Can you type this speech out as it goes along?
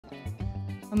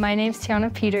My name's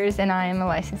Tiana Peters and I am a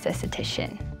licensed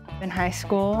esthetician. In high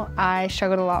school, I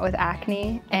struggled a lot with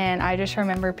acne, and I just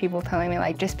remember people telling me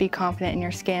like, just be confident in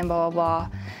your skin, blah, blah,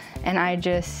 blah. And I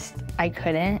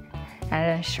couldn't. And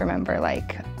I just remember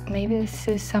like, maybe this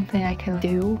is something I can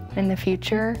do in the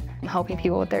future. I'm helping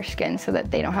people with their skin so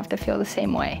that they don't have to feel the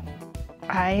same way.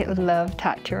 I love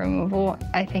tattoo removal.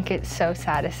 I think it's so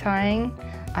satisfying.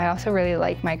 I also really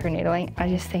like microneedling. I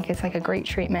just think it's like a great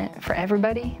treatment for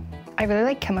everybody. I really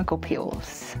like chemical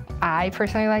peels. I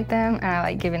personally like them and I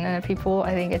like giving them to people.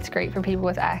 I think it's great for people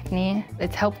with acne.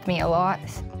 It's helped me a lot.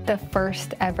 The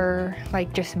first ever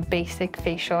like just basic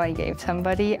facial I gave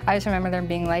somebody, I just remember them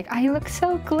being like, I look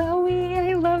so glowy,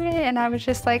 I love it. And I was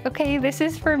just like, okay, this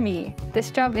is for me. This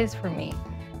job is for me.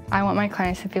 I want my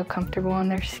clients to feel comfortable in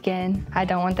their skin. I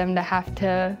don't want them to have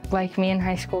to, like me in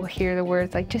high school, hear the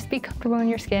words like, just be comfortable in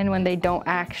your skin when they don't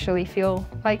actually feel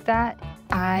like that.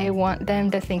 I want them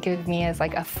to think of me as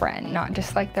like a friend, not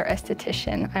just like their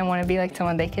esthetician. I want to be like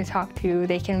someone they can talk to,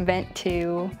 they can vent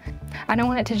to. I don't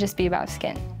want it to just be about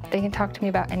skin. They can talk to me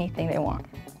about anything they want.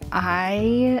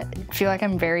 I feel like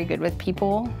I'm very good with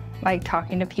people, like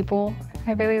talking to people.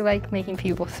 I really like making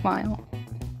people smile.